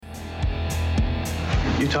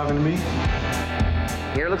You talking to me?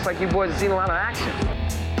 Here, looks like you boys have seen a lot of action.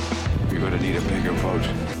 You're gonna need a bigger boat.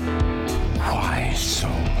 Why so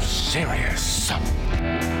serious?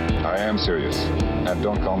 I am serious. And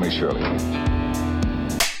don't call me Shirley.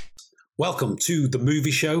 Welcome to the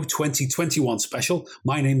Movie Show 2021 special.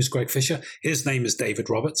 My name is Greg Fisher. His name is David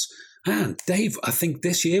Roberts. And Dave, I think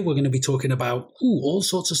this year we're going to be talking about all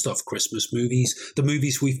sorts of stuff. Christmas movies, the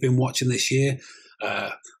movies we've been watching this year,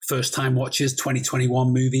 first time watches,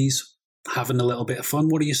 2021 movies, having a little bit of fun.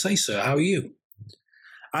 What do you say, sir? How are you?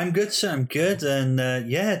 I'm good, sir. I'm good. And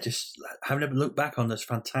just having a look back on this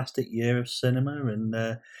fantastic year of cinema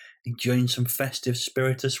and enjoying some festive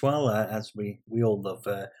spirit as well, as we all love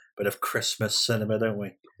a bit of Christmas cinema, don't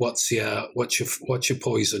we? What's your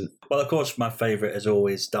poison? Well, of course, my favourite is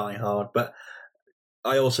always Die Hard, but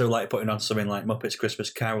I also like putting on something like Muppets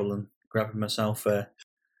Christmas Carol and grabbing myself a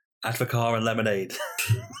Advocaat and lemonade.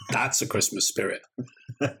 That's a Christmas spirit.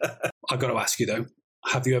 I got to ask you though,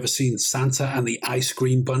 have you ever seen Santa and the Ice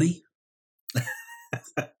Cream Bunny?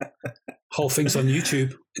 Whole thing's on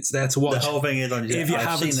YouTube. It's there to watch. The whole thing is on YouTube. If you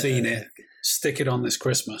haven't seen it, stick it on this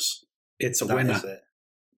Christmas. It's a winner. Is it.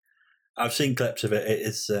 I've seen clips of it. It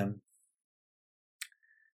is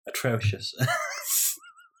atrocious.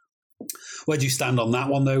 Where do you stand on that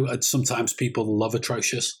one, though? Sometimes people love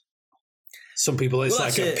atrocious. Some people, it's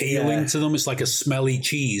like appealing to them. It's like a smelly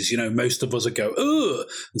cheese. You know, most of us would go, ugh.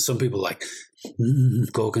 And some people are like,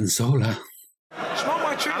 gorgonzola. Smell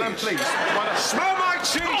my cheese. Alan, please. Smell my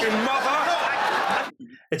cheese, you mother.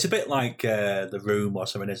 It's a bit like The Room or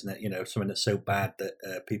something, isn't it? You know, something that's so bad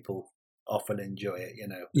that people often enjoy it, you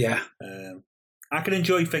know. Yeah. I can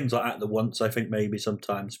enjoy things like that the once, I think, maybe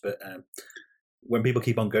sometimes, but when people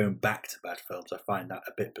keep on going back to bad films, I find that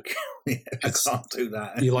a bit peculiar. I can't do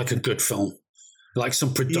that. You like a good film. You like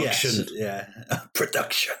some production. Yes, yeah.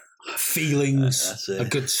 Production. Feelings. A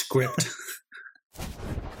good script.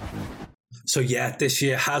 So yeah, this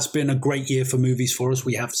year has been a great year for movies for us.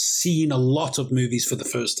 We have seen a lot of movies for the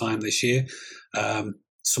first time this year.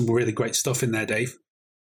 Some really great stuff in there, Dave.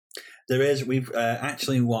 There is. We've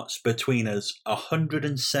actually watched between us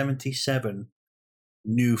 177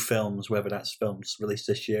 new films, whether that's films released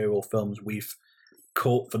this year or films we've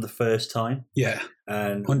caught for the first time. Yeah,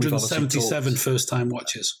 and 177 first-time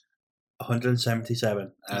watches.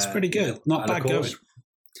 177. That's pretty good. Not bad going.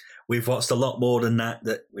 We've watched a lot more than that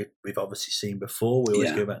we've obviously seen before. We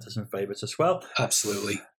always go back to some favourites as well.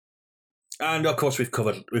 Absolutely. And of course, we've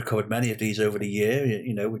covered many of these over the year.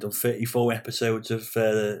 You know, we've done 34 episodes of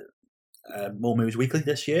More Movies Weekly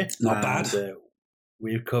this year. Not bad.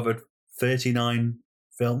 We've covered 39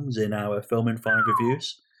 films in our Film in 5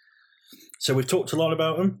 reviews. So we've talked a lot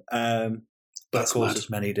about them. But of course, there's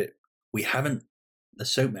many that we haven't.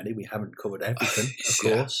 There's so many we haven't covered everything, of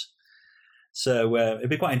course. So it'd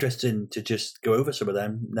be quite interesting to just go over some of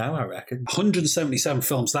them now, I reckon. 177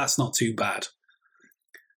 films, that's not too bad.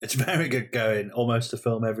 It's very good going, almost a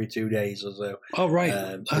film every 2 days or so. Oh,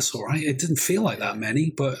 right. That's all right. It didn't feel like that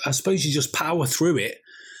many, but I suppose you just power through it.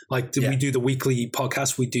 Like we do the weekly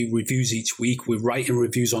podcast, we do reviews each week, we're writing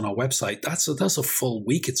reviews on our website. That's a full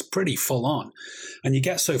week. It's pretty full on. And you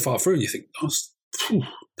get so far through and you think,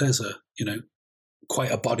 there's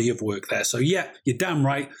quite a body of work there. So yeah, you're damn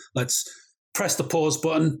right. Let's press the pause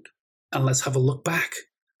button and let's have a look back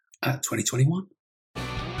at 2021.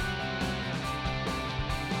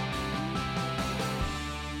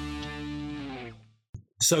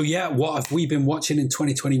 So yeah, what have we been watching in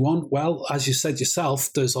 2021? Well, as you said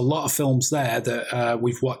yourself, there's a lot of films there that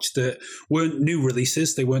we've watched that weren't new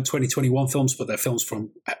releases. They weren't 2021 films, but they're films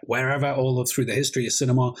from wherever, all through the history of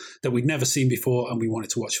cinema that we'd never seen before and we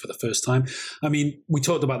wanted to watch for the first time. I mean, we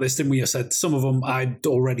talked about this, didn't we? I said some of them I'd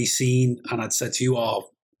already seen and I'd said to you,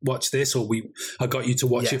 watch this, or I got you to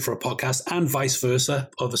watch it for a podcast, and vice versa.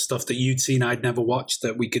 Other stuff that you'd seen I'd never watched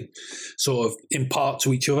that we could sort of impart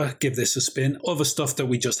to each other, give this a spin. Other stuff that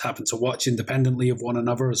we just happened to watch independently of one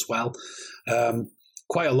another as well.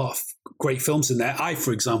 Quite a lot of great films in there. I,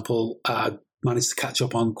 for example, managed to catch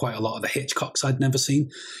up on quite a lot of the Hitchcocks I'd never seen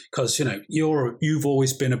because, you've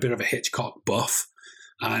always been a bit of a Hitchcock buff,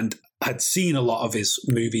 and I'd seen a lot of his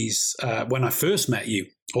movies when I first met you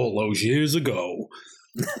all those years ago.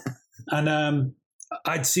 And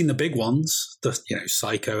I'd seen the big ones,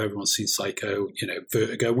 Psycho. Everyone's seen Psycho.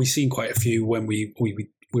 Vertigo. We've seen quite a few when we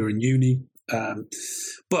were in uni,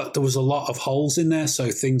 but there was a lot of holes in there.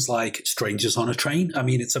 So things like Strangers on a Train. I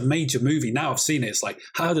mean, it's a major movie. Now I've seen it. It's like,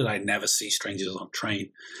 how did I never see Strangers on a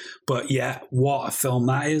Train? But yeah, what a film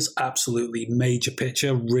that is! Absolutely major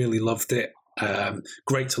picture. Really loved it.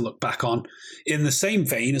 Great to look back on. In the same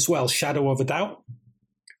vein as well, Shadow of a Doubt.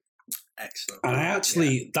 excellent. And I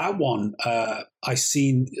actually, that one, I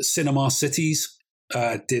seen Cinema Cities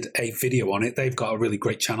did a video on it. They've got a really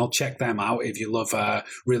great channel. Check them out if you love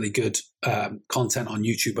really good content on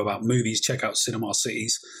YouTube about movies. Check out Cinema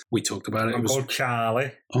Cities. We talked about it. Uncle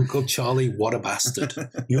Charlie. Uncle Charlie, what a bastard.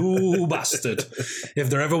 You bastard. If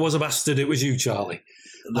there ever was a bastard, it was you, Charlie.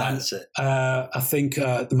 That's it. I think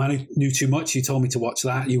The Man Who Knew Too Much, you told me to watch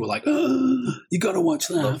that. You were like, oh, you got to watch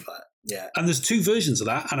that. I love that. Yeah. And there's 2 versions of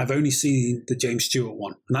that, and I've only seen the James Stewart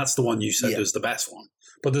one. And that's the one you said was the best one.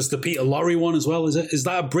 But there's the Peter Lorre one as well, is it? Is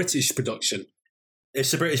that a British production?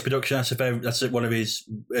 It's a British production. That's one of his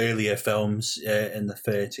earlier films in the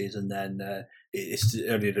 30s, and then it's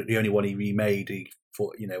the only one he remade. He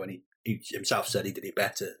thought, when he himself said he did it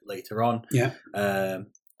better later on. Yeah.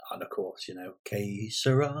 And of course, Que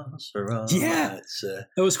Sera. Yeah.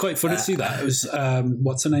 It was quite fun to see that. It was,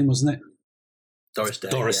 what's her name, wasn't it? Doris Day.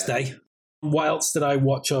 Doris Day. What else did I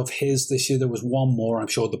watch of his this year? There was one more, I'm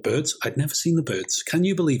sure, The Birds. I'd never seen The Birds. Can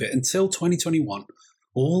you believe it? Until 2021,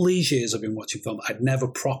 all these years I've been watching film, I'd never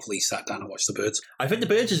properly sat down and watched The Birds. I think The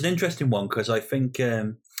Birds is an interesting one because I think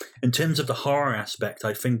in terms of the horror aspect,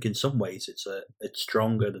 I think in some ways it's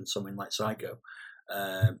stronger than something like Psycho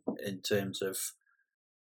in terms of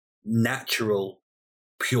natural,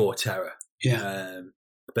 pure terror. Yeah.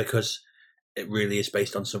 Because it really is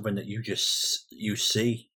based on something that you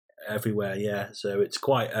see everywhere, yeah. So it's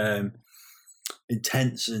quite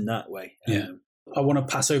intense in that way. Yeah. I want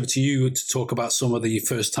to pass over to you to talk about some of the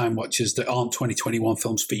first-time watches that aren't 2021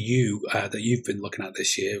 films for you that you've been looking at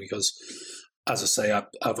this year, because, as I say,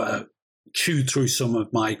 I've chewed through some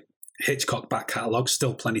of my Hitchcock back catalogue,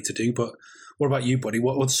 still plenty to do, but what about you, buddy?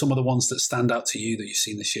 What are some of the ones that stand out to you that you've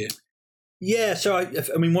seen this year? Yeah, so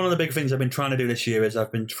I mean, one of the big things I've been trying to do this year is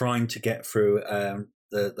I've been trying to get through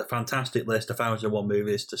the fantastic list, 1001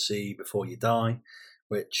 movies to see before you die,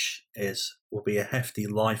 which will be a hefty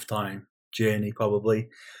lifetime journey probably.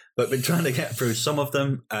 But I've been trying to get through some of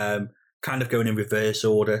them, kind of going in reverse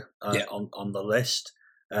order on the list,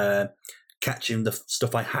 catching the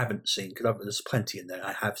stuff I haven't seen, because there's plenty in there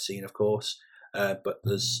I have seen, of course, but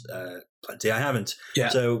there's plenty I haven't. Yeah.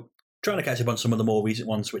 So trying to catch up on some of the more recent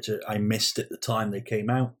ones which I missed at the time they came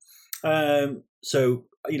out. So,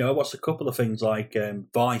 I watched a couple of things like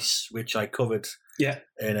Vice, which I covered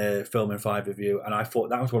in a Film in 5 review, and I thought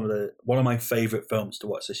that was one of my favourite films to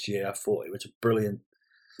watch this year. I thought it was a brilliant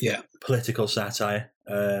political satire,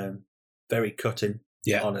 very cutting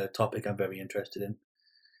on a topic I'm very interested in.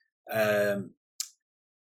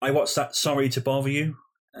 I watched that Sorry to Bother You,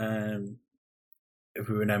 if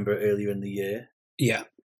we remember earlier in the year. Yeah.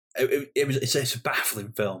 It's a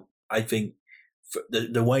baffling film. I think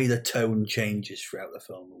the way the tone changes throughout the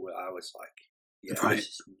film, I was like,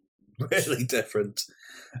 this is really different.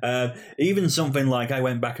 Even something like I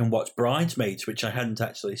went back and watched Bridesmaids, which I hadn't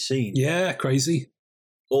actually seen. Yeah, crazy.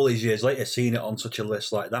 All these years later, seeing it on such a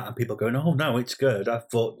list like that, and people going, "Oh no, it's good." I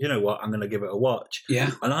thought, you know what, I'm going to give it a watch.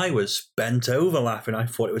 Yeah, and I was bent over laughing. I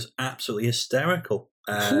thought it was absolutely hysterical.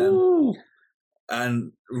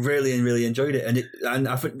 And really, really enjoyed it. And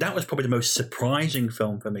I think that was probably the most surprising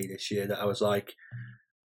film for me this year, that I was like,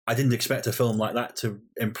 I didn't expect a film like that to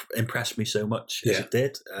impress me so much as it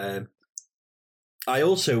did. I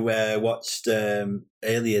also watched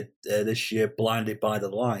earlier this year Blinded by the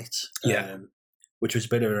Light, which was a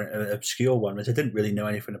bit of an obscure one, which I didn't really know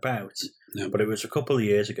anything about. No. But it was a couple of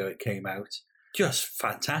years ago it came out. Just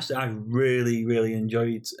fantastic. I really, really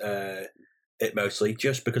enjoyed it, mostly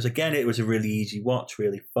just because, again, it was a really easy watch,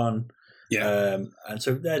 really fun. Yeah. And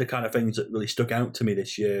so they're the kind of things that really stuck out to me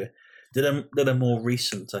this year. They're more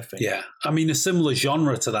recent, I think. Yeah. I mean, a similar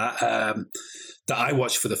genre to that that I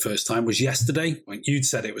watched for the first time was Yesterday. You'd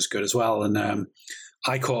said it was good as well. And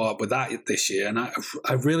I caught up with that this year, and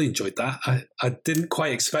I really enjoyed that. I didn't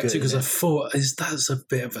quite expect it, because I thought, that's a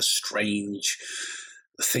bit of a strange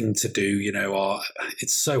thing to do, or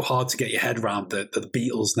it's so hard to get your head around that the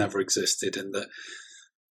Beatles never existed,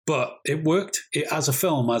 but it worked. As a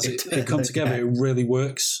film, as it come together, it really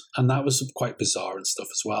works, and that was quite bizarre and stuff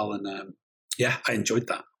as well. And I enjoyed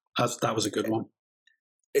that. That was a good one.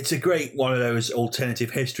 It's a great one of those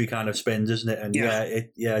alternative history kind of spins, isn't it? And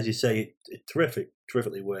as you say, it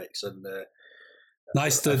terrifically works. And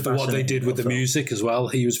nice what they did with the music as well.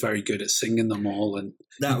 He was very good at singing them all, and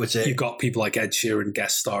that was it. You've got people like Ed Sheeran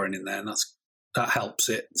guest starring in there, and that helps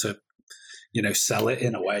it to, sell it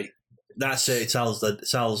in a way. That's it. It tells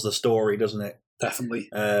the story, doesn't it? Definitely.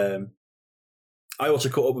 I also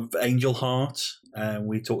caught up with Angel Heart, and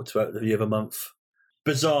we talked about it the other month.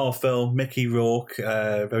 Bizarre film, Mickey Rourke,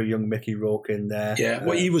 very young Mickey Rourke in there. Yeah,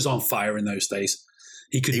 he was on fire in those days.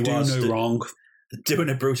 He could do no wrong. doing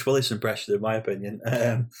a Bruce Willis impression, in my opinion,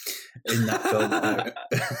 in that film.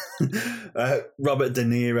 Robert De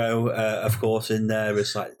Niro, of course, in there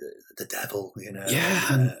is like the devil, and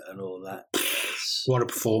all that. What a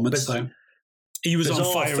performance, though. He was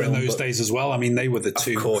on fire in those days as well. I mean, they were the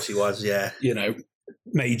two. Of course he was, yeah.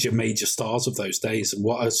 Major stars of those days. And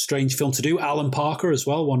what a strange film to do. Alan Parker as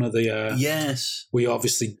well, one of the... yes. We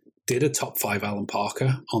obviously did a top 5 Alan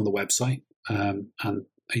Parker on the website, and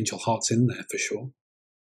Angel Heart's in there for sure.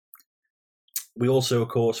 We also, of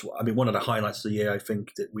course, one of the highlights of the year, I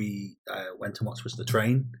think, that we went and watched was The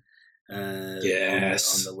Train.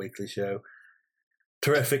 Yes. On the weekly show.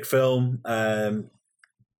 Terrific film.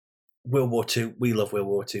 World War II. We love World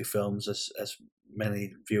War II films, as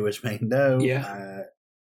many viewers may know. Yeah.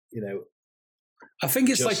 I think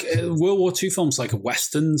it's like World War II films like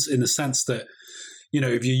westerns in the sense that,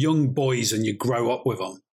 if you're young boys and you grow up with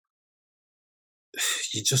them,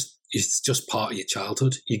 it's just part of your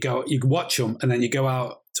childhood. You watch them and then you go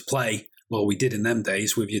out to play. Well, we did in them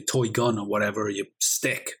days with your toy gun or whatever, your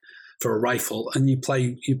stick for a rifle, and you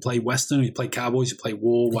play western, you play cowboys, you play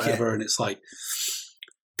war, whatever, and it's like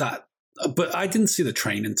that. But I didn't see The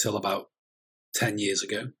Train until about 10 years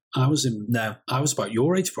ago. I was about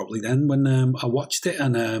your age probably then when I watched it,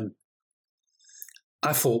 and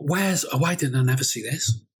I thought, why didn't I never see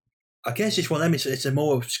this? I guess it's one of them. It's a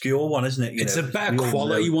more obscure one, isn't it? It's a better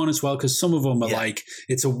quality one as well, because some of them are like,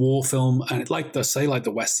 it's a war film, and like they say, like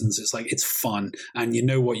the westerns, it's like it's fun and you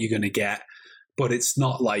know what you're going to get, but it's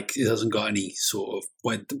not like it hasn't got any sort of.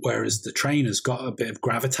 Whereas The Train has got a bit of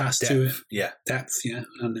gravitas to it, depth,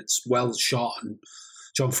 and it's well shot, and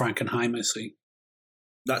John Frankenheimer, see.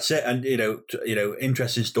 That's it, and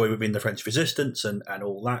interesting story within the French Resistance and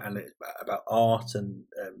all that, and it's about art and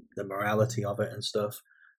the morality of it and stuff.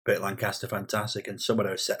 Burt Lancaster, fantastic, and some of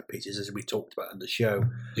those set pieces, as we talked about on the show,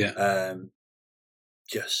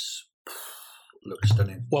 just look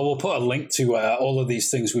stunning. Well, we'll put a link to all of these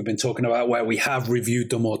things we've been talking about where we have reviewed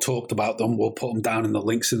them or talked about them. We'll put them down in the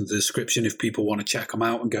links in the description if people want to check them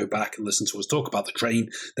out and go back and listen to us talk about The Train.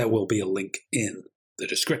 There will be a link in the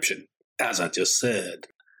description, as I just said.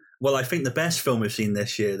 Well, I think the best film we've seen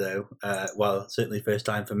this year, though, certainly first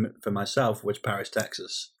time for myself, was Paris,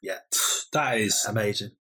 Texas. Yeah. That is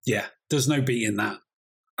amazing. Yeah, there's no beating that.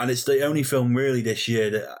 And it's the only film really this year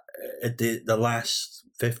that the last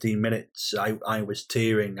 15 minutes, I was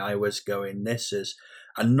tearing. I was going, this is,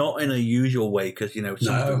 and not in a usual way, because,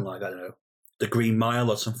 something like, I don't know, The Green Mile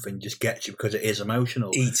or something just gets you because it is emotional.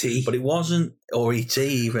 E.T. But it wasn't, or E.T.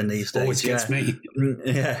 even these days. Always gets me.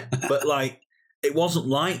 Yeah, but like, it wasn't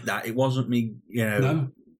like that. It wasn't me,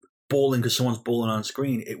 bawling because someone's bawling on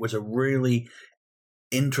screen. It was a really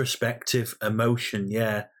introspective emotion,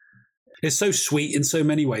 It's so sweet in so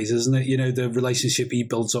many ways, isn't it? The relationship he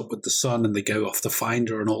builds up with the son and they go off to find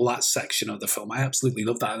her and all that section of the film. I absolutely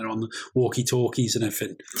love that. And they're on the walkie-talkies and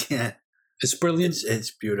everything. Yeah. It's brilliant.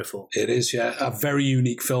 It's beautiful. It is, yeah. A very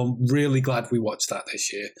unique film. Really glad we watched that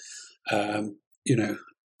this year.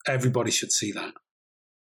 Everybody should see that.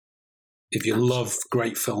 If you love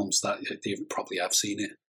great films, that you probably have seen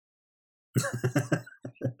it.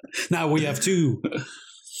 Now we have 2.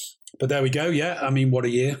 But there we go, yeah. I mean, what a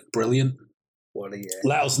year. Brilliant. What a year.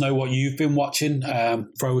 Let us know what you've been watching.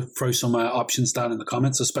 Throw some options down in the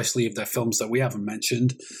comments, especially if they're films that we haven't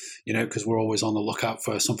mentioned, because we're always on the lookout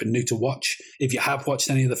for something new to watch. If you have watched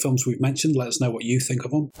any of the films we've mentioned, let us know what you think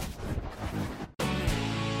of them.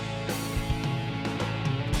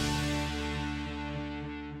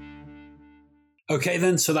 Okay,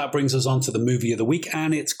 then, so that brings us on to the movie of the week,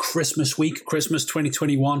 and it's Christmas week, Christmas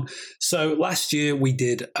 2021. So last year we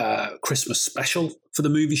did a Christmas special for the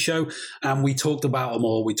movie show, and we talked about them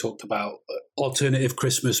all. We talked about alternative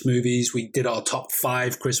Christmas movies. We did our top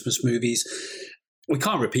 5 Christmas movies. We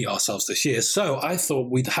can't repeat ourselves this year, so I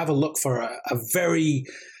thought we'd have a look for a very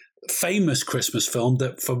famous Christmas film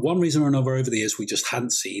that for one reason or another over the years we just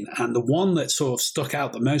hadn't seen, and the one that sort of stuck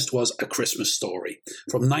out the most was A Christmas Story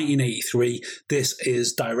from 1983. This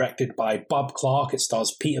is directed by Bob Clark. It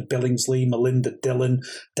stars Peter Billingsley, Melinda Dillon,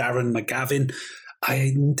 Darren McGavin.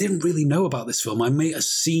 I didn't really know about this film. I may have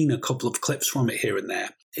seen a couple of clips from it here and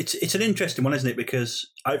there. It's an interesting one, isn't it? Because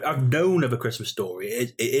I've known of A Christmas Story.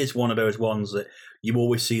 It is one of those ones that you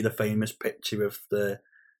always see the famous picture of the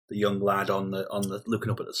young lad on the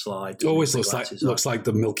looking up at the slide. It always looks like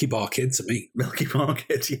the Milky Bar Kid to me. Milky Bar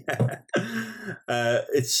Kid, yeah.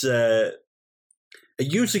 It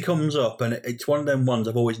usually comes up, and it's one of them ones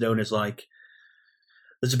I've always known as like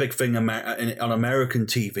there's a big thing on American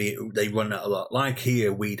TV. They run it a lot. Like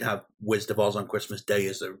here, we'd have Wizard of Oz on Christmas Day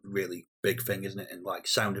is a really big thing, isn't it? And like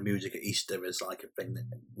Sound of Music at Easter is like a thing that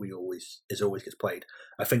always gets played.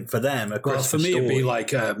 I think for them, for me, story, it'd be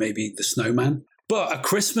like maybe The Snowman. But A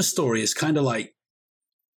Christmas Story is kind of like,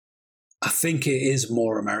 I think it is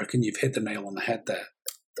more American. You've hit the nail on the head there.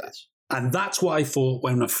 And that's what I thought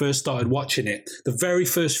when I first started watching it. The very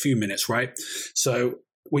first few minutes, right? So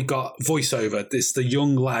we got voiceover. It's the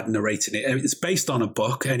young lad narrating it. It's based on a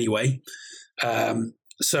book anyway.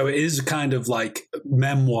 So it is kind of like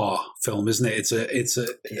memoir film, isn't it? It's a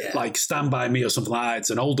like Stand By Me or something like that. It's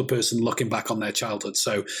an older person looking back on their childhood.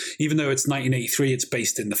 So even though it's 1983, it's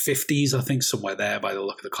based in the 50s, I think, somewhere there by the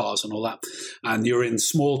look of the cars and all that. And you're in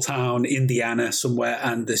small town Indiana somewhere,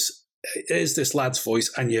 and there's this lad's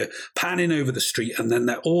voice, and you're panning over the street, and then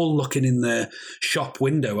they're all looking in the shop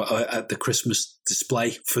window at the Christmas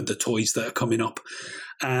display for the toys that are coming up.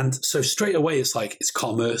 And so straight away, it's like, it's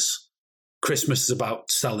commerce. Christmas is about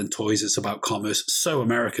selling toys. It's about commerce. So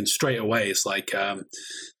American straight away. It's like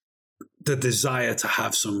the desire to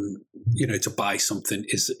have some, to buy something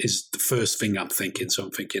is the first thing I'm thinking. So I'm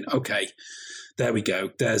thinking, okay, there we go.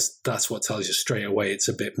 That's what tells you straight away. It's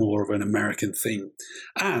a bit more of an American thing.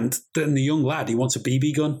 And then the young lad, he wants a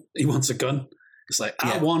BB gun. He wants a gun. It's like,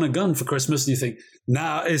 I want a gun for Christmas. And you think,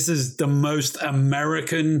 this is the most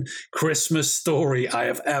American Christmas story I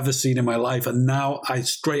have ever seen in my life. And now I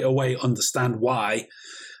straight away understand why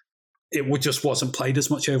it just wasn't played as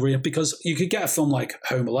much over here, because you could get a film like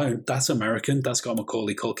Home Alone. That's American. That's got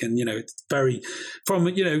Macaulay Culkin. It's very from,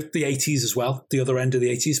 the 80s as well, the other end of the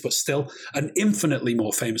 80s, but still an infinitely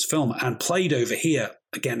more famous film and played over here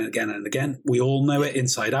again and again and again. We all know it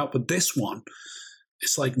inside out, but this one,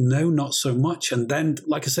 it's like, no, not so much. And then,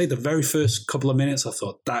 like I say, the very first couple of minutes, I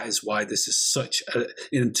thought that is why this is such,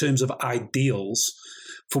 in terms of ideals,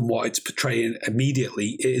 from what it's portraying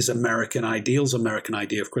immediately, it is American ideals, American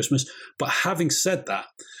idea of Christmas. But having said that,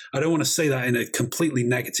 I don't want to say that in a completely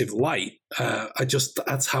negative light.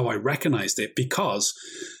 That's how I recognized it, because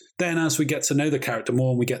then as we get to know the character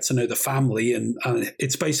more and we get to know the family, and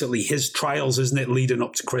it's basically his trials, isn't it, leading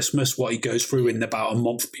up to Christmas, what he goes through in about a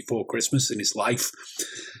month before Christmas in his life.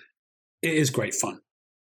 It is great fun.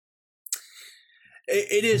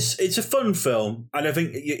 It is. It's a fun film, and I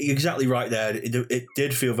think you're exactly right there. It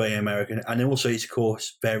did feel very American, and also it's, of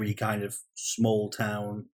course, very kind of small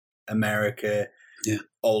town America,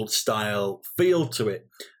 old style feel to it.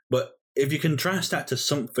 But if you contrast that to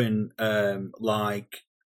something like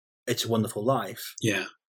It's a Wonderful Life, if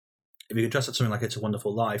you contrast that to something like It's a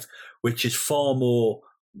Wonderful Life, which is far more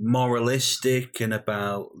moralistic and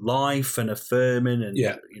about life and affirming, and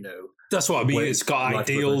that's what I mean. It's got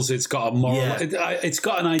ideals. It's got a moral. It's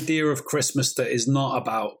got an idea of Christmas that is not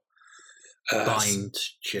about buying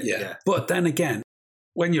shit. Yeah. But then again,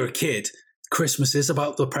 when you're a kid, Christmas is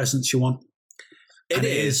about the presents you want. It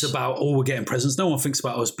is about, we're getting presents. No one thinks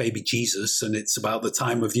about us, baby Jesus, and it's about the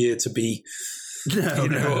time of year to be,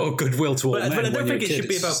 or goodwill to all men. But I don't think it should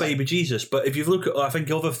be about baby Jesus. But if you look at, I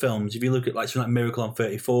think other films, if you look at like something like Miracle on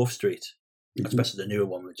 34th Street, especially the newer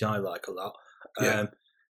one, which I like a lot.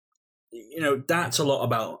 That's a lot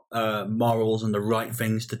about morals and the right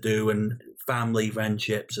things to do and family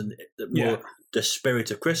friendships and the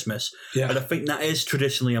spirit of Christmas. Yeah. And I think that is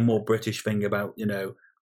traditionally a more British thing about,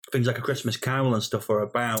 things like A Christmas Carol and stuff are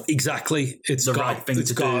about. Exactly. It's the right thing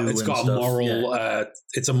to do. It's got a moral,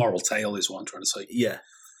 it's a moral tale is what I'm trying to say. Yeah.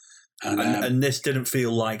 And this didn't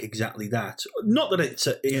feel like exactly that. Not that it's,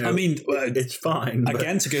 it's fine.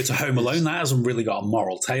 Again, to go to Home Alone, that hasn't really got a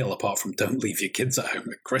moral tale apart from don't leave your kids at home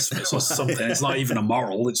at Christmas or something. It's not even a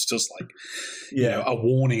moral. It's just like, a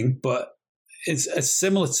warning. But it's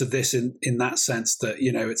similar to this in that sense that,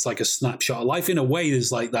 it's like a snapshot of life. In a way,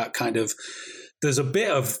 there's like that kind of, there's a bit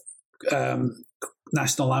of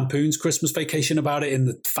National Lampoon's Christmas Vacation about it in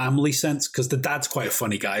the family sense, because the dad's quite a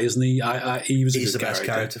funny guy, isn't he? He's the best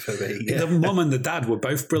character for me. The mum and the dad were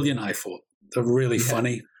both brilliant. I thought they're really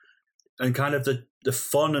funny, and kind of the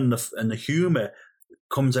fun and the humor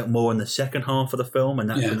comes out more in the second half of the film, and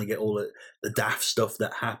that's when you get all the daft stuff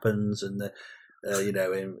that happens, and the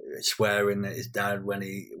swearing at his dad when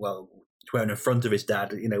swearing in front of his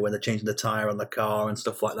dad, when they're changing the tire on the car and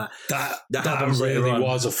stuff like that. That really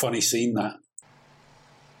was a funny scene. That.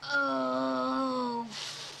 Oh,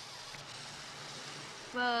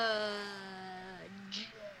 fudge.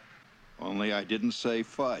 Only I didn't say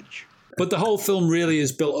fudge. But the whole film really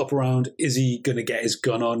is built up around, is he going to get his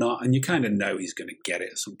gun or not? And you kind of know he's going to get it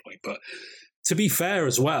at some point. But to be fair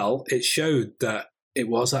as well, it showed that it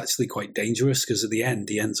was actually quite dangerous because at the end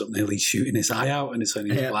he ends up nearly shooting his eye out, and it's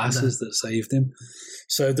only his glasses that saved him.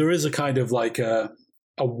 So there is a kind of like a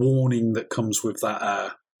warning that comes with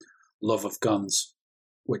that love of guns,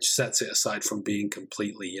 which sets it aside from being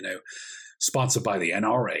completely, sponsored by the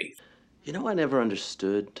NRA. I never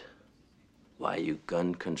understood why you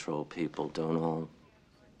gun control people don't all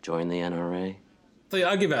join the NRA.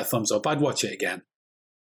 I'd give it a thumbs up. I'd watch it again.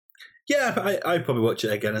 Yeah, I'd probably watch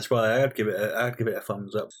it again as well. I'd give it a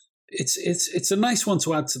thumbs up. It's a nice one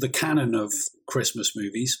to add to the canon of Christmas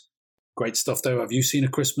movies. Great stuff, though. Have you seen A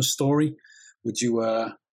Christmas Story? Would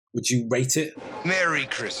you rate it? Merry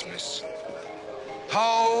Christmas.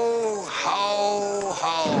 Ho, ho,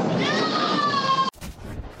 ho.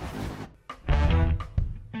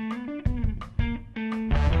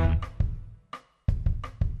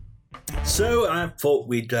 So I thought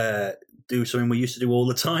we'd do something we used to do all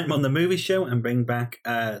the time on the movie show and bring back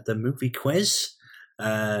the movie quiz.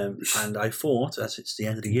 And I thought, as it's the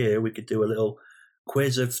end of the year, we could do a little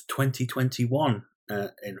quiz of 2021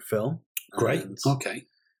 in film. Great. And okay.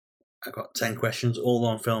 I've got 10 questions, all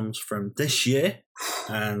on films from this year.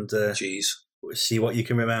 And Jeez. We'll see what you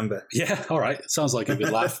can remember. Yeah, all right. Sounds like a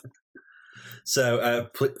good laugh. So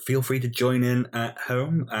feel free to join in at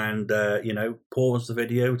home and, pause the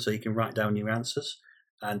video so you can write down your answers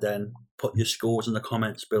and then put your scores in the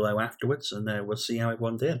comments below afterwards, and we'll see how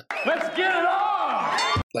everyone did. Let's get it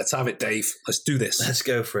on! Let's have it, Dave. Let's do this. Let's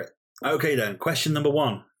go for it. Okay, then. Question number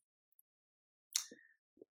 1.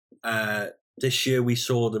 This year we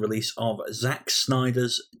saw the release of Zack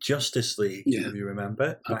Snyder's Justice League, if you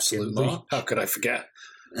remember. Absolutely. How could I forget?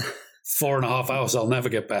 4.5 hours I'll never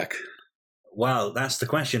get back. Well, that's the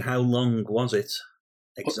question. How long was it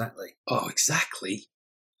exactly? Oh, exactly.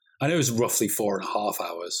 I know it was roughly 4.5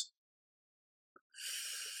 hours.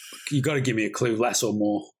 You got to give me a clue, less or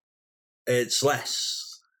more. It's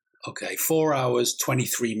less. Okay, 4 hours,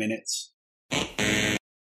 23 minutes.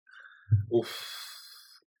 Oof.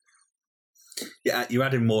 Yeah, you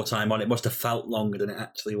added more time on. It must have felt longer than it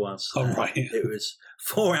actually was. Oh, right. It was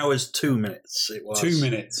 4 hours, 2 minutes. It was 2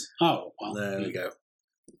 minutes. Oh, well. There we go.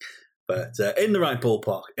 But in the right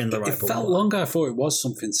ballpark. It felt longer. I thought it was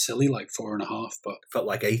something silly like 4.5, but it felt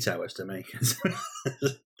like 8 hours to me.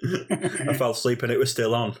 I fell asleep and it was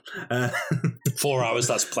still on. 4 hours,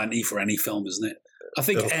 that's plenty for any film, isn't it? I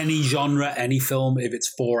think any genre, any film, if it's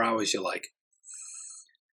 4 hours, you're like,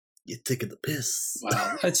 you're taking the piss.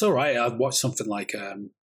 Well, it's all right. I'd watch something like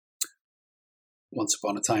Once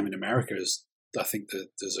Upon a Time in America. I think that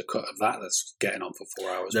there's a cut of that that's getting on for 4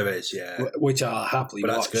 hours. There is, yeah. Which I'll happily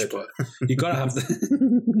watch, but you got to have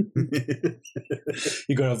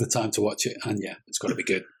you got to have the time to watch it, and yeah, it's got to be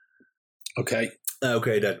good. Okay.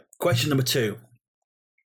 Okay, then. Question number 2.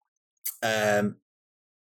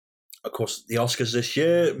 Of course, the Oscars this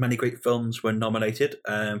year, many great films were nominated.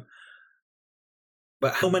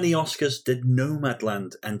 But how many Oscars did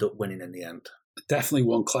Nomadland end up winning in the end? Definitely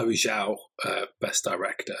won Chloe Zhao, Best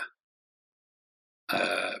Director.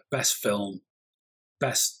 Best Film.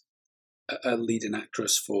 Best Leading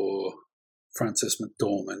Actress for Frances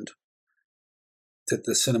McDormand. Did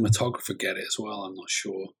the cinematographer get it as well? I'm not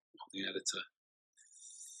sure. The editor.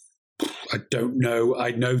 I don't know.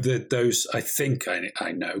 I know that those. I think I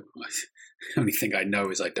know. The only thing I know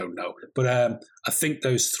is I don't know. But I think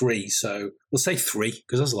those 3. So we'll say 3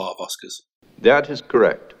 because there's a lot of Oscars. That is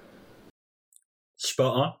correct.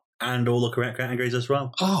 Spot on. And all the correct categories as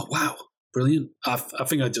well. Oh, wow. Brilliant. I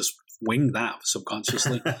think I just winged that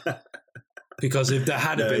subconsciously. Because if there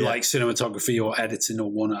had been like cinematography or editing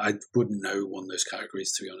or one, I wouldn't know one of those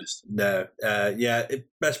categories, to be honest. No.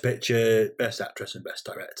 Best Picture, Best Actress and Best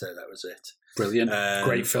Director. That was it. Brilliant.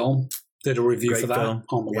 Great film. Did a review for that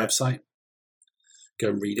on the website. Go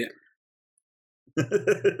and read it.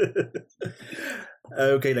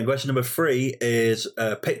 Okay, then question number 3 is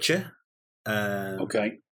picture.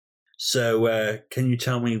 Okay. So can you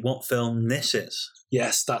tell me what film this is?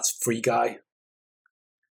 Yes, that's Free Guy.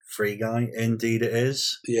 Free Guy, indeed it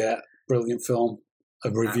is. Yeah, brilliant film.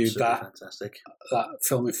 I've reviewed that. Fantastic. That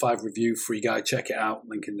Film in 5 review, Free Guy. Check it out.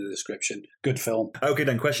 Link in the description. Good film. Okay,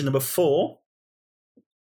 then question number 4.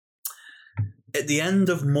 At the end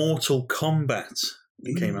of Mortal Kombat,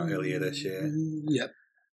 it came out earlier this year. Yep.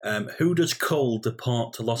 Who does Cole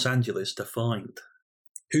depart to Los Angeles to find?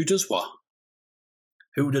 Who does what?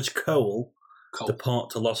 Who does Cole depart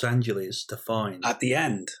to Los Angeles to find? At the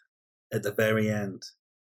end? At the very end.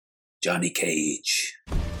 Johnny Cage.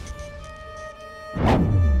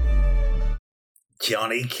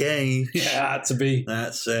 Johnny Cage. Yeah, it had to be.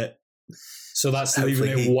 That's it. So that's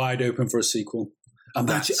leaving it wide open for a sequel.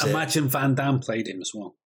 Imagine Van Damme played him as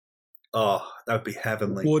well. Oh, that would be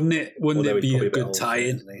heavenly. Wouldn't it? Wouldn't Although it he's be probably a bit good old,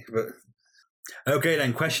 tie-in? isn't he? Okay,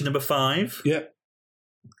 then question number 5. Yep.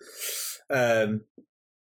 Of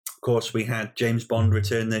course, we had James Bond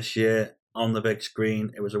return this year on the big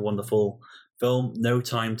screen. It was a wonderful film, No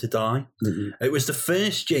Time to Die. Mm-hmm. It was the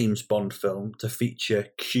first James Bond film to feature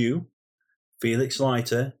Q, Felix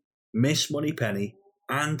Leiter, Miss Moneypenny,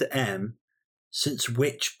 and M since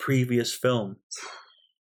which previous film?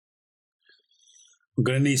 I'm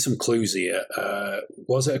going to need some clues here.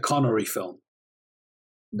 Was it a Connery film?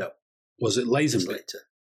 No. Was it Lazenby? Later.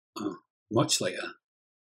 Oh, much later.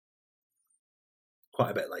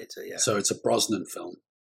 Quite a bit later, yeah. So it's a Brosnan film.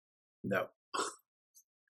 No.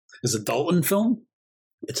 Is it a Dalton film?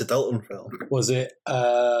 It's a Dalton film. Was it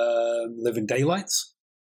Living Daylights?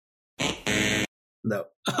 No.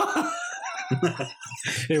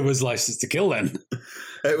 It was License to Kill then.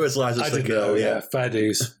 It was License to Kill, know, yeah. Fair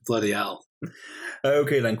dues. Bloody hell.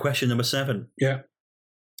 Okay, then question number 7. Yeah.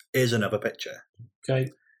 Is another picture.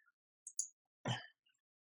 Okay.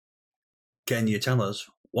 Can you tell us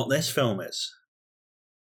what this film is?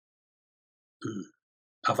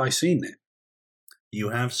 Have I seen it? You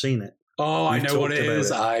have seen it. Oh, I We've know what talked it about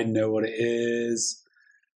is. it. I know what it is.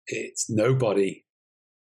 It's Nobody.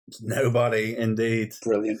 Nobody, indeed.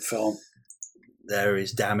 Brilliant film. There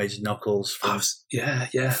is Damaged Knuckles from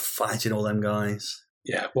Yeah. fighting all them guys.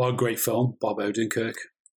 Yeah, what a great film. Bob Odenkirk.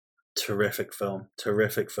 Terrific film.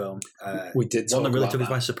 We did talk one that really about took us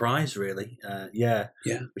that. by surprise, really. Yeah.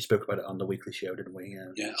 Yeah. We spoke about it on the weekly show, didn't we?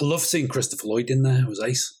 Yeah, I love seeing Christopher Lloyd in there. It was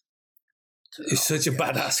ace. He's such a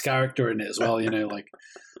badass character in it as well, like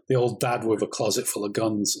the old dad with a closet full of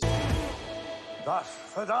guns. Das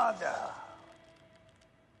Verrater.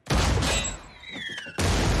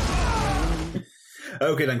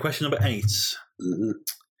 Okay, then question number 8.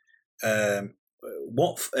 Mm-hmm.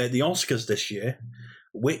 The Oscars this year,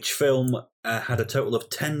 which film had a total of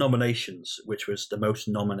 10 nominations, which was the most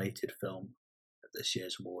nominated film at this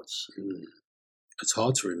year's awards? It's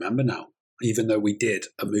hard to remember now, even though we did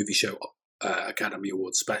a movie show Academy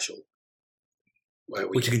Awards special.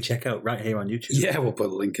 Which you can check out right here on YouTube. Yeah, we'll put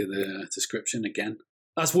a link in the description again.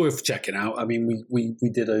 That's worth checking out. I mean, we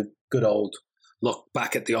did a good old look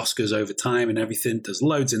back at the Oscars over time and everything. There's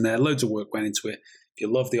loads in there. Loads of work went into it. If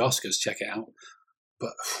you love the Oscars, check it out.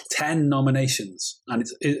 But 10 nominations. And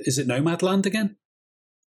is it Nomadland again?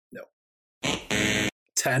 No.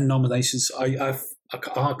 10 nominations. I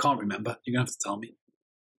can't remember. You're going to have to tell me.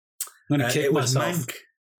 I'm going to kick it was myself. Mank.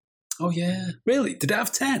 Oh, yeah. Really? Did it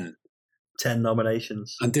have 10? 10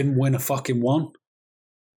 nominations. And didn't win a fucking one?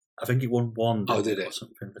 I think it won 1. Oh, did it? Or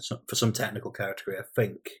something, for some technical category, I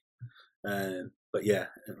think. But yeah,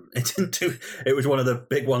 it didn't do. It was one of the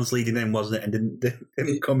big ones leading in, wasn't it? And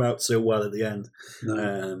didn't come out so well at the end.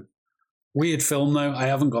 No. Weird film though. I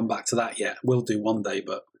haven't gone back to that yet. We'll do one day,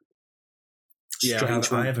 but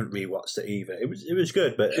strange I haven't rewatched it either. It was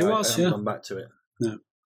good, but I haven't gone back to it. No.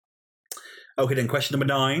 Okay, then question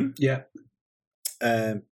number 9. Yeah.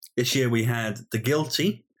 This year we had The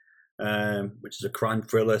Guilty, which is a crime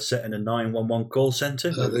thriller set in a 911 call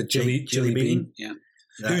centre. The Jilly Bean. Yeah.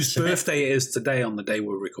 That's Whose birthday it is today on the day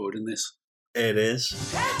we're recording this? It is.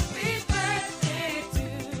 Happy birthday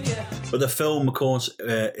to you. But the film, of course,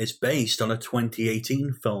 is based on a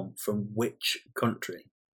 2018 film from which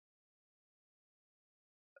country?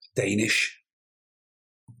 Danish.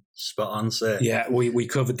 Spot on, sir. Yeah, we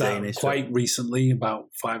covered that Danish quite film. recently, about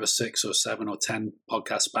 5 or 6 or 7 or 10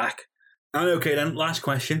 podcasts back. And okay, then, last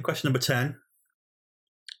question. Question number 10.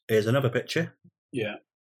 Here's another picture. Yeah.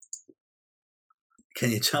 Can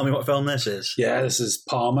you tell me what film this is? Yeah, this is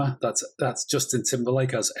Palmer. That's Justin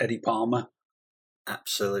Timberlake as Eddie Palmer.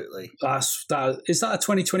 Absolutely. Is that a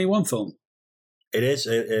 2021 film? It is.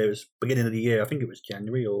 It was beginning of the year. I think it was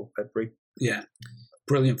January or February. Yeah.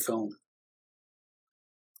 Brilliant film.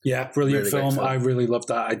 Yeah, brilliant Really great film. film. I really loved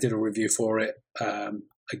that. I did a review for it.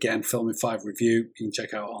 Again, Film in 5 review. You can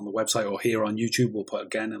check out on the website or here on YouTube. We'll put,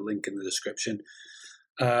 again, a link in the description.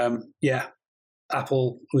 Yeah.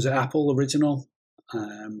 Was it Apple original?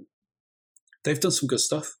 They've done some good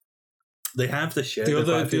stuff. They have this year. The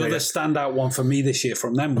other standout one for me this year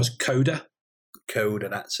from them was Coda. Coda,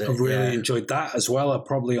 that's it. I really enjoyed that as well.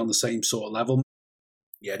 Probably on the same sort of level.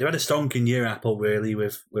 Yeah, they had a stonking year, Apple, really,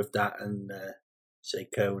 with that and, say,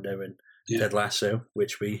 Coda and Ted Lasso,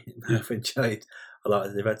 which we have enjoyed a lot.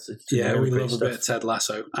 They've had some really we great love stuff. a bit of Ted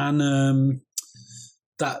Lasso. And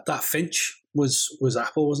that Finch was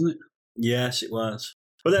Apple, wasn't it? Yes, it was.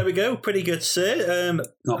 Well, there we go. Pretty good, sir.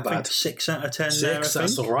 Not I bad. think 6 out of 10 6, there, I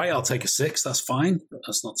that's think. all right. I'll take a 6. That's fine.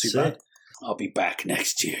 That's not too Sick. bad. I'll be back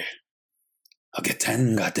next year. I'll get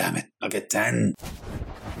 10, goddammit. I'll get 10.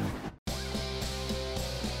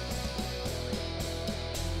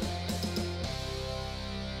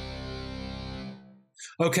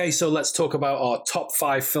 Okay, so let's talk about our top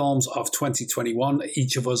 5 films of 2021.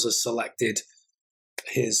 Each of us has selected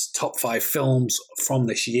his top 5 films from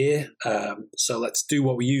this year. So let's do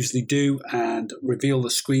what we usually do and reveal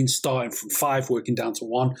the screen, starting from 5, working down to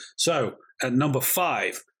 1. So at number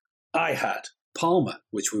 5, I had Palmer,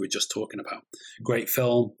 which we were just talking about. Great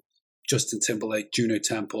film. Justin Timberlake, Juno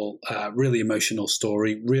Temple, really emotional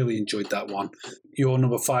story. Really enjoyed that one. Your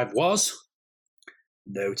number 5 was?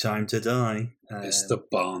 No Time to Die. Mr.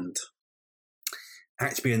 Bond.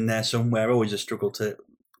 Had to be in there somewhere. Always a struggle to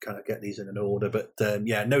kind of get these in an order. But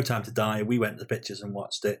yeah, No Time to Die. We went to the pictures and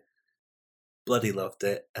watched it. Bloody loved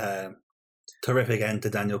it. Terrific end to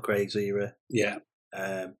Daniel Craig's era. Yeah.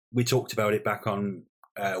 We talked about it back on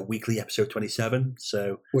weekly episode 27.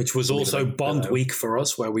 Which was also Bond week for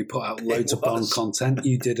us, where we put out loads of Bond content.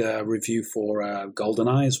 You did a review for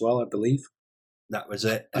GoldenEye as well, I believe. That was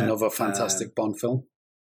it. Another fantastic Bond film.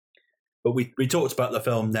 But we talked about the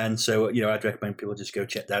film then, so I'd recommend people just go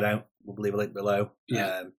check that out. We'll leave a link below.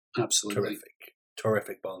 Yeah, absolutely.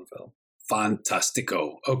 Terrific Bond film.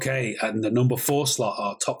 Fantastico. Okay, and the number 4 slot,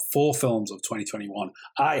 our top 4 films of 2021.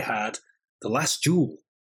 I had The Last Duel.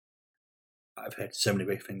 I've heard so many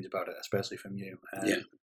great things about it, especially from you. Yeah.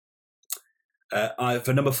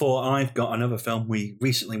 For number 4, I've got another film we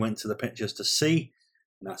recently went to the pictures to see,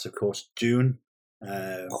 and that's, of course, Dune.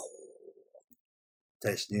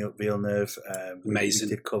 Denis Villeneuve. Amazing.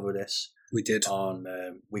 We did cover this. We did. On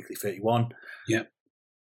Weekly 31. Yeah.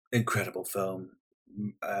 Incredible film.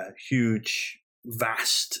 Huge,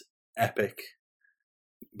 vast, epic.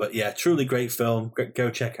 But yeah, truly great film. Go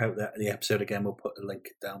check out the episode again. We'll put the link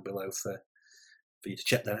down below for you to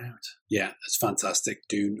check that out. Yeah, it's fantastic.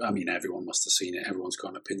 Dune, I mean, everyone must have seen it. Everyone's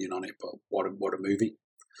got an opinion on it, but what a movie.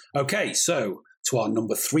 Okay, so to our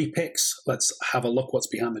number 3 picks. Let's have a look what's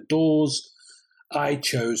behind the doors. I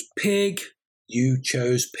chose Pig. You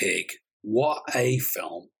chose Pig. What a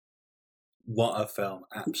film. What a film.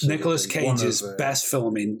 Absolutely. Nicolas Cage's best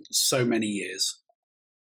film in so many years.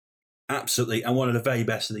 Absolutely. And one of the very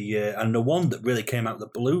best of the year. And the one that really came out of the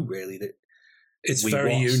blue, really. That it's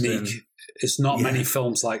very unique. It's not many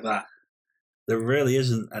films like that. There really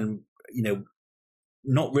isn't. And,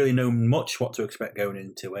 not really knowing much what to expect going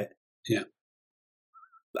into it. Yeah.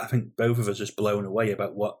 I think both of us just blown away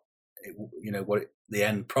about what the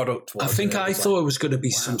end product was. I think I thought it was going to be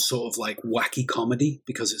some sort of like wacky comedy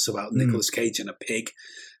because it's about Nicolas Cage and a pig,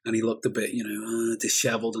 and he looked a bit,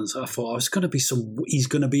 disheveled, and so I thought he's going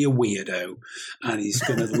to be a weirdo, and he's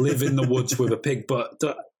going to live in the woods with a pig. But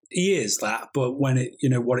he is that. But when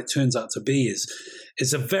what it turns out to be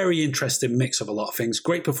is a very interesting mix of a lot of things.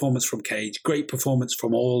 Great performance from Cage, great performance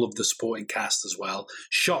from all of the supporting cast as well.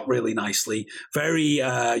 Shot really nicely, very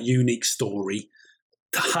unique story.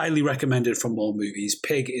 Highly recommended from more movies.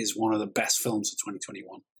 Pig is one of the best films of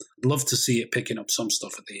 2021. Love to see it picking up some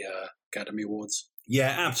stuff at the Academy Awards.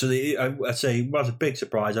 Yeah, absolutely. I'd say it was a big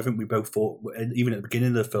surprise. I think we both thought, even at the beginning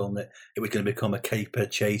of the film, that it was going to become a caper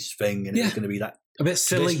chase thing, and it was going to be that a bit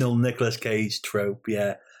silly traditional Nicolas Cage trope.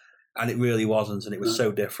 Yeah, and it really wasn't, and it was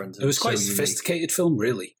so different. It was quite a sophisticated film,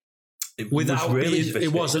 really. It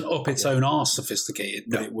wasn't up its own arse sophisticated,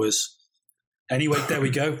 but it was. Anyway, there we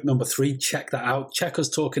go. Number 3. Check that out. Check us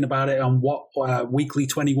talking about it on Weekly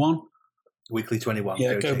 21. Weekly 21.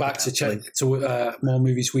 Yeah, go back to check to More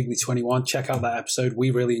Movies Weekly 21. Check out that episode. We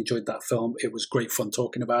really enjoyed that film. It was great fun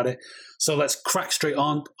talking about it. So let's crack straight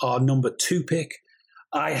on. Our number 2 pick.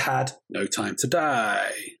 I had No Time to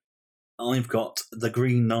Die. I've got The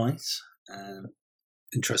Green Knight.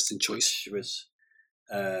 Interesting choice. Which was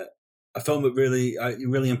a film that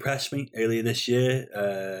really impressed me earlier this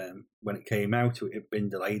year. When it came out, it had been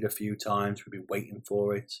delayed a few times. We've been waiting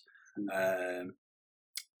for it.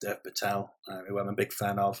 Dev Patel, who I'm a big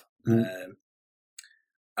fan of.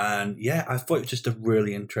 And yeah, I thought it was just a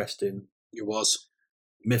really interesting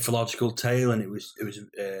mythological tale, and it was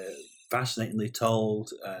fascinatingly told.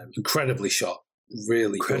 Incredibly shot.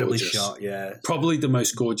 Really incredibly gorgeous. Shot, yeah. Probably the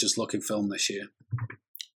most gorgeous looking film this year.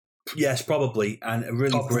 Yes, probably. And a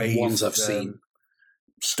really brave ones I've seen.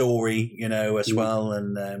 Story, as well.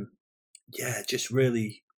 And just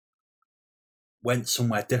really went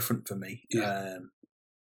somewhere different for me. Yeah.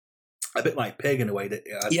 A bit like Pig in a way that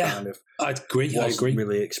I agree. Wasn't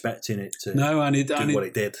really expecting it to do what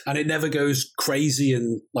it did. And it never goes crazy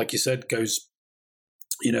and, like you said, goes,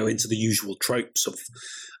 into the usual tropes of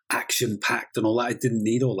action-packed and all that. It didn't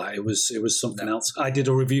need all that. It was something else. I did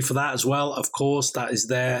a review for that as well. Of course, that is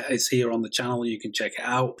there. It's here on the channel. You can check it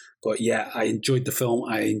out. But yeah, I enjoyed the film.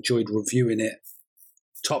 I enjoyed reviewing it.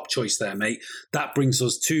 Top choice there, mate. That brings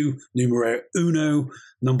us to numero uno,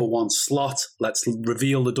 number 1 slot. Let's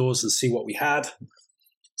reveal the doors and see what we had.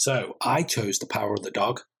 So I chose The Power of the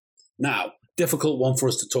Dog. Now, difficult one for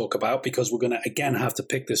us to talk about because we're going to, again, have to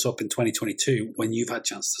pick this up in 2022 when you've had a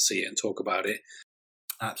chance to see it and talk about it.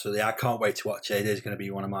 Absolutely. I can't wait to watch it. It is going to be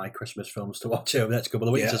one of my Christmas films to watch over the next couple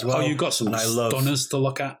of weeks as well. Oh, you've got some stunners to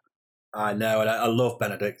look at. I know, and I love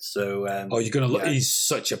Benedict. So, you're going to look. He's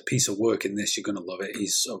such a piece of work in this. You're going to love it.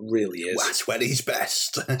 He's really is. That's when he's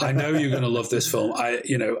best. I know you're going to love this film.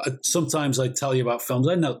 Sometimes I tell you about films.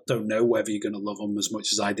 I don't know whether you're going to love them as much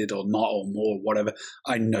as I did or not, or more, whatever.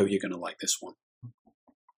 I know you're going to like this one.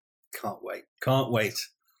 Can't wait. Can't wait.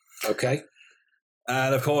 Okay.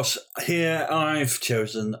 And of course, here I've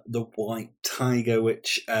chosen The White Tiger,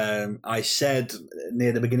 which I said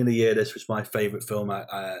near the beginning of the year this was my favourite film.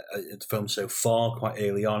 Film so far, quite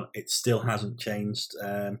early on. It still hasn't changed.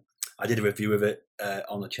 I did a review of it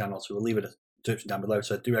on the channel, so we'll leave it a description down below.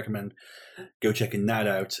 So I do recommend go checking that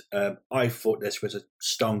out. I thought this was a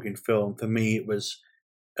stonking film. For me, it was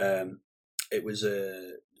the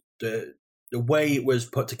way it was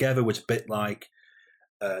put together was a bit like.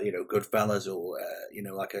 Goodfellas or,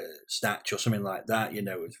 like a Snatch or something like that. It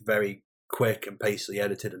was very quick and pacily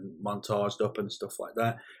edited and montaged up and stuff like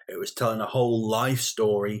that. It was telling a whole life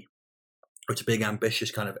story, which a big,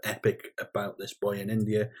 ambitious kind of epic about this boy in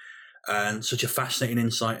India. And such a fascinating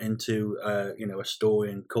insight into, a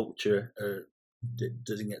story and culture that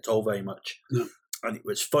doesn't get told very much. No. And it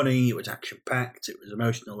was funny, it was action-packed, it was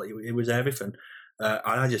emotional, it was everything. And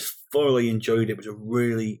I just thoroughly enjoyed it. It was a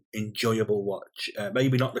really enjoyable watch.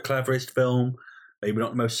 Maybe not the cleverest film, maybe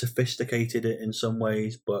not the most sophisticated in some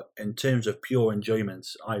ways, but in terms of pure enjoyment,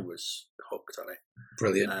 I was hooked on it.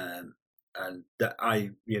 Brilliant. And that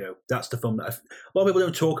that's the film that a lot of people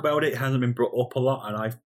don't talk about it. It hasn't been brought up a lot,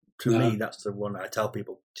 and to me, that's the one I tell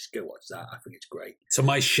people, just go watch that. I think it's great. To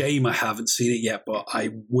my shame, I haven't seen it yet, but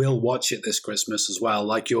I will watch it this Christmas as well.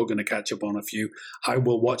 Like you're going to catch up on a few. I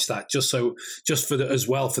will watch that just for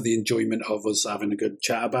the enjoyment of us having a good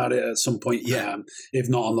chat about it at some point. Yeah. If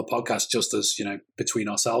not on the podcast, just as, between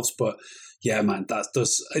ourselves. But yeah, man,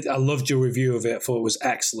 I loved your review of it. I thought it was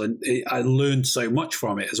excellent. I learned so much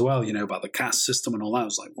from it as well, about the caste system and all that. I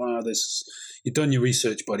was like, wow, you've done your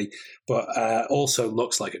research, buddy. But also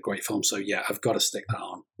looks like a great film. So yeah, I've got to stick that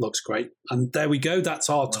on. Looks great. And there we go. That's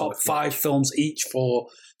our top 5 films each for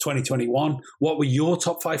 2021. What were your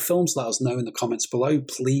top 5 films? Let us know in the comments below.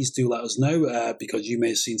 Please do let us know because you may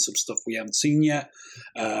have seen some stuff we haven't seen yet.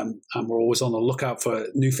 And we're always on the lookout for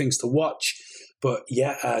new things to watch. But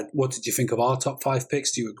yeah, what did you think of our top 5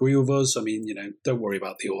 picks? Do you agree with us? I mean, don't worry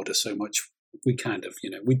about the order so much. We kind of,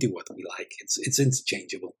 we do what we like. It's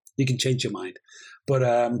interchangeable. You can change your mind.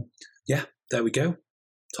 But yeah, there we go.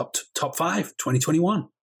 Top 5, 2021.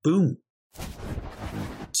 Boom.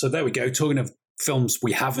 So there we go. Talking of films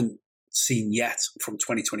we haven't seen yet from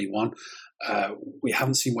 2021. We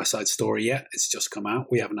haven't seen West Side Story yet. It's just come out.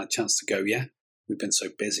 We haven't had a chance to go yet. We've been so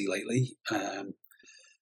busy lately.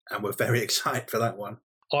 And we're very excited for that one.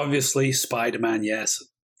 Obviously, Spider-Man, yes.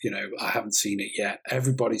 I haven't seen it yet.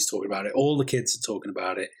 Everybody's talking about it. All the kids are talking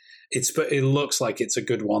about it. It looks like it's a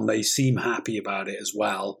good one. They seem happy about it as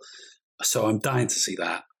well. So I'm dying to see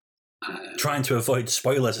that. Trying to avoid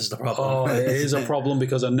spoilers is the problem. Oh, it is a problem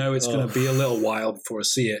because I know it's going to be a little while before I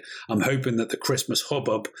see it. I'm hoping that the Christmas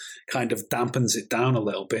hubbub kind of dampens it down a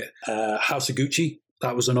little bit. House of Gucci,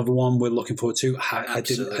 that was another one we're looking forward to. I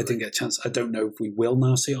didn't get a chance. I don't know if we will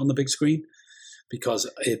now see it on the big screen because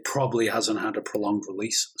it probably hasn't had a prolonged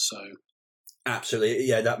release. So absolutely,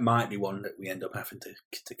 yeah, that might be one that we end up having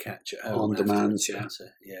to catch at home on demand.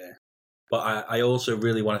 Yeah. But I also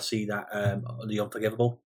really want to see that The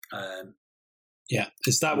Unforgivable. Yeah,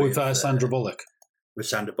 is that with Sandra Bullock? With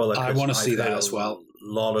Sandra Bullock, I want to see that as well.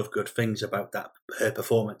 A lot of good things about her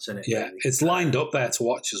performance in it. Yeah, really. It's lined up there to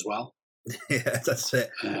watch as well. Yeah, that's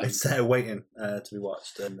it. It's there waiting to be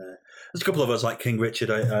watched. And there's a couple of us like King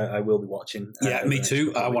Richard. I will be watching. Yeah, me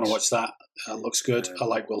too. I want to watch that. Looks good. I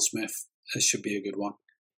like Will Smith. It should be a good one.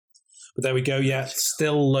 But there we go. Yeah,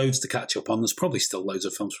 still loads to catch up on. There's probably still loads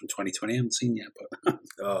of films from 2020 I haven't seen yet. But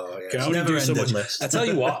can only do so much. I tell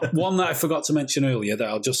you what, one that I forgot to mention earlier that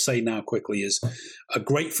I'll just say now quickly is a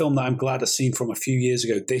great film that I'm glad I've seen from a few years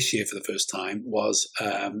ago this year for the first time was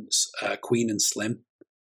Queen and Slim.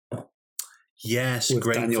 Yes, with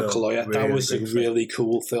great Daniel film. Kaluuya. Really that was a film. really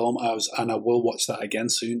cool film. I will watch that again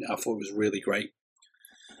soon. I thought it was really great.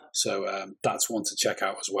 So that's one to check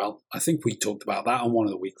out as well. I think we talked about that on one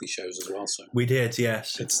of the weekly shows as well. So we did,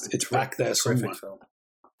 yes. It's back there somewhere. Film.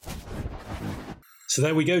 So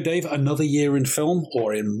there we go, Dave. Another year in film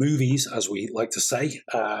or in movies, as we like to say.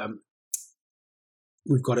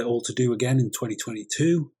 We've got it all to do again in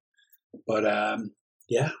 2022. But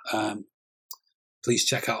please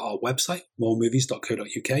check out our website,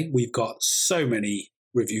 moremovies.co.uk. We've got so many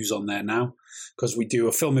reviews on there now because we do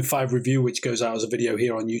a Film in 5 review, which goes out as a video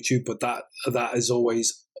here on YouTube, but that is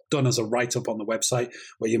always done as a write-up on the website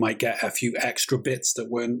where you might get a few extra bits that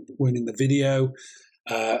weren't in the video.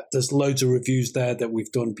 There's loads of reviews there that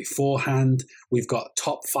we've done beforehand. We've got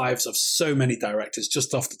top 5s of so many directors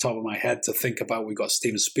just off the top of my head to think about. We've got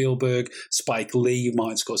Steven Spielberg, Spike Lee,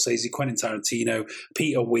 Martin Scorsese, Quentin Tarantino,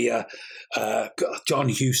 Peter Weir, John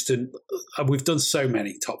Huston. We've done so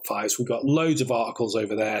many top 5s. We've got loads of articles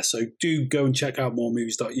over there. So do go and check out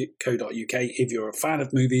moremovies.co.uk. If you're a fan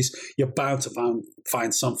of movies, you're bound to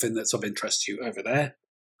find something that's of interest to you over there.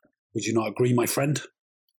 Would you not agree, my friend?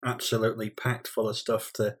 Absolutely packed full of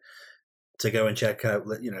stuff to go and check out.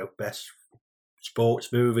 You know, best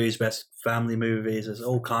sports movies, best family movies. There's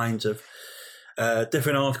all kinds of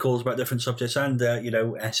different articles about different subjects, and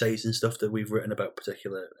essays and stuff that we've written about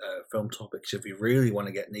particular film topics. If you really want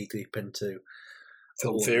to get knee deep into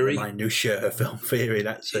film theory, minutiae of film theory,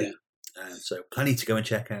 that's it. So plenty to go and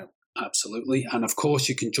check out. Absolutely. And of course,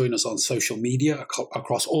 you can join us on social media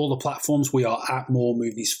across all the platforms. We are at More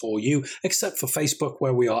Movies For You, except for Facebook,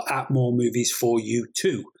 where we are at More Movies For You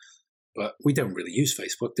too. But we don't really use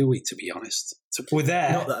Facebook, do we, to be honest? So we're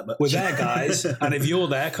there. Not that much. We're there, guys. And if you're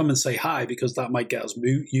there, come and say hi, because that might get us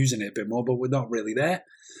using it a bit more, but we're not really there.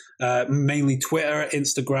 Mainly Twitter,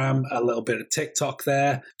 Instagram, a little bit of TikTok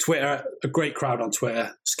there. Twitter, a great crowd on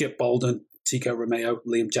Twitter. Skip Bolden, Tico Romeo,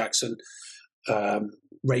 Liam Jackson,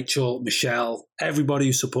 Rachel, Michelle, everybody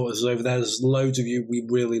who supports us over there. There's loads of you. We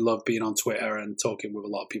really love being on Twitter and talking with a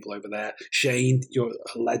lot of people over there. Shane, you're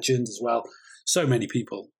a legend as well. So many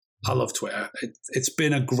people. I love Twitter. It's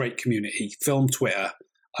been a great community. Film Twitter,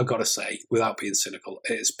 I've got to say, without being cynical,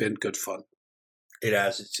 it's been good fun. It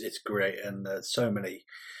has. It's great. And so many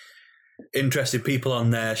interesting people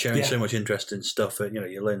on there showing so much interest in stuff. And,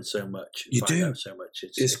 you learn so much. You do. Out so much.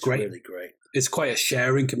 It's great. Really great. It's quite a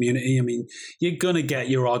sharing community. I mean, you're going to get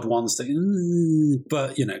your odd ones that,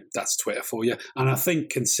 but, that's Twitter for you. And I think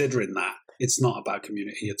considering that, it's not about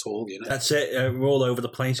community at all, That's it. We're all over the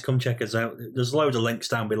place. Come check us out. There's loads of links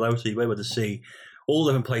down below, so you'll be able to see all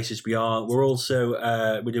the different places we are. We're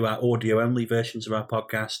also, we do our audio-only versions of our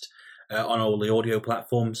podcast on all the audio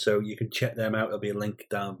platforms, so you can check them out. There'll be a link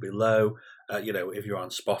down below. If you're on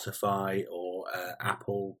Spotify or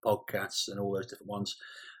Apple Podcasts and all those different ones,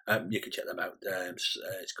 you can check them out.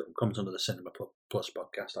 It comes under the Cinema Plus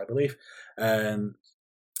podcast, I believe.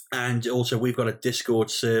 And also, we've got a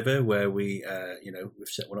Discord server where we've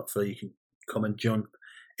set one up for you can come and jump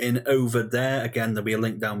in over there. Again, there'll be a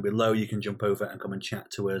link down below. You can jump over and come and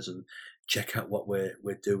chat to us and check out what we're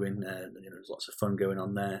doing. There's lots of fun going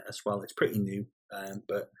on there as well. It's pretty new,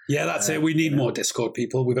 but yeah, that's it. We need more Discord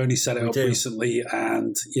people. We've only set it up recently,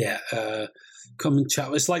 and come and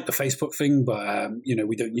chat. It's like the Facebook thing, but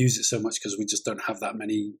we don't use it so much because we just don't have that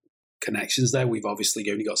many connections there. We've obviously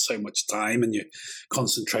only got so much time, and you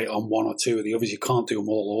concentrate on one or two of the others. You can't do them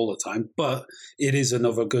all the time, but it is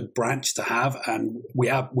another good branch to have. And we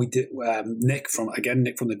did Nick from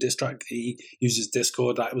the Distract. He uses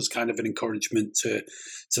Discord. That was kind of an encouragement to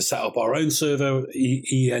set up our own server.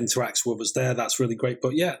 He interacts with us there. That's really great.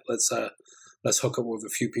 But yeah, let's hook up with a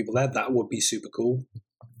few people there. That would be super cool.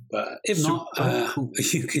 But if not,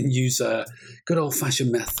 you can use good old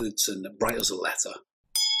fashioned methods and write us a letter.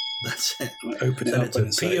 That's it. Open it up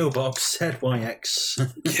and say, P.O. Box ZYX.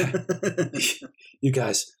 Yeah. You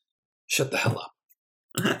guys, shut the hell up.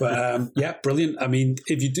 But brilliant. I mean,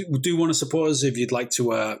 if you do want to support us, if you'd like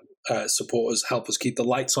to support us, help us keep the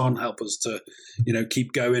lights on, help us to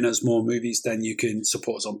keep going as More Movies, then you can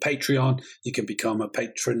support us on Patreon. You can become a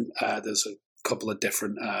patron. There's a couple of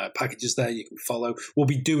different packages there you can follow. We'll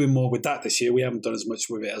be doing more with that this year. We haven't done as much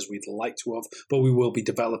with it as we'd like to have, but we will be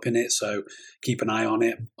developing it, so keep an eye on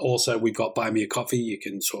it. Also, we've got Buy Me a Coffee. You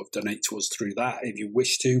can sort of donate to us through that if you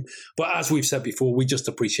wish to. But as we've said before, we just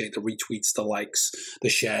appreciate the retweets, the likes, the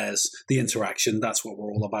shares, the interaction. That's what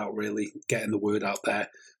we're all about, really, getting the word out there.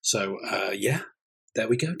 So, there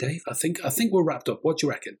we go, Dave. I think we're wrapped up. What do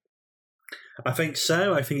you reckon? I think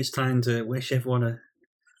so. I think it's time to wish everyone a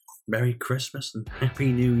Merry Christmas and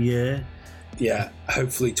Happy New Year. Yeah,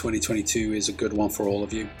 hopefully 2022 is a good one for all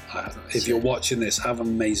of you. If you're watching this, have an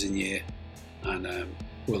amazing year. And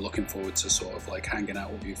we're looking forward to sort of like hanging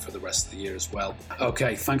out with you for the rest of the year as well.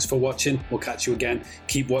 Okay, thanks for watching. We'll catch you again.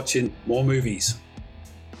 Keep watching more movies.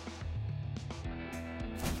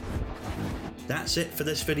 That's it for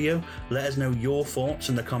this video. Let us know your thoughts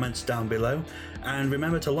in the comments down below. And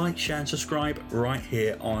remember to like, share and subscribe right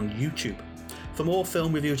here on YouTube. For more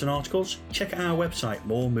film reviews and articles, check out our website,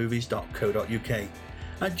 moremovies.co.uk.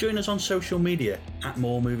 And join us on social media at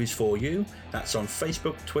More Movies For You. That's on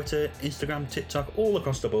Facebook, Twitter, Instagram, TikTok, all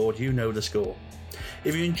across the board. You know the score.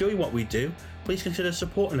 If you enjoy what we do, please consider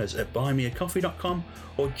supporting us at buymeacoffee.com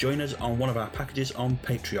or join us on one of our packages on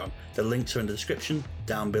Patreon. The links are in the description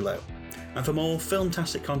down below. And for more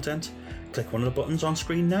filmtastic content, click one of the buttons on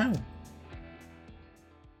screen now.